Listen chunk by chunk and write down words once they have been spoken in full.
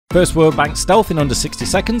First world bank stealth in under 60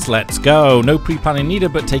 seconds, let's go. No pre-planning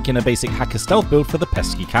needed, but taking a basic hacker stealth build for the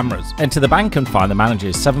pesky cameras. Enter the bank and find the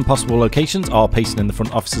managers. 7 possible locations are pasted in the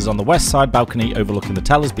front offices on the west side balcony overlooking the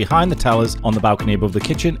tellers, behind the tellers, on the balcony above the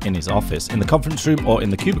kitchen, in his office, in the conference room or in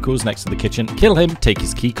the cubicles next to the kitchen. Kill him, take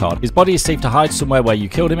his keycard. His body is safe to hide somewhere where you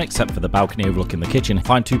killed him except for the balcony overlooking the kitchen.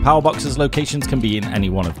 Find 2 power boxes, locations can be in any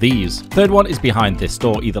one of these. Third one is behind this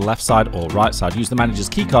door, either left side or right side. Use the manager's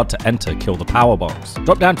keycard to enter, kill the power box.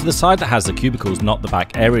 Drop down to the side that has the cubicles, not the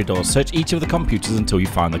back area doors. Search each of the computers until you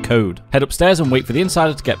find the code. Head upstairs and wait for the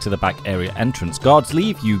insider to get to the back area entrance. Guards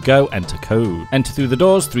leave, you go, enter code. Enter through the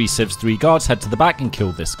doors, 3 civs, 3 guards, head to the back and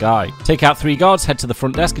kill this guy. Take out 3 guards, head to the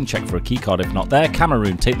front desk and check for a keycard. If not there, camera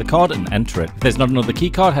room, take the card and enter it. If there's not another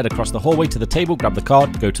keycard, head across the hallway to the table, grab the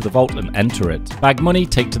card, go to the vault and enter it. Bag money,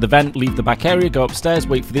 take to the vent, leave the back area, go upstairs,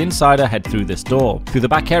 wait for the insider, head through this door. Through the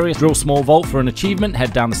back area, drill small vault for an achievement,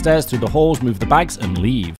 head down the stairs, through the halls, move the bags and leave.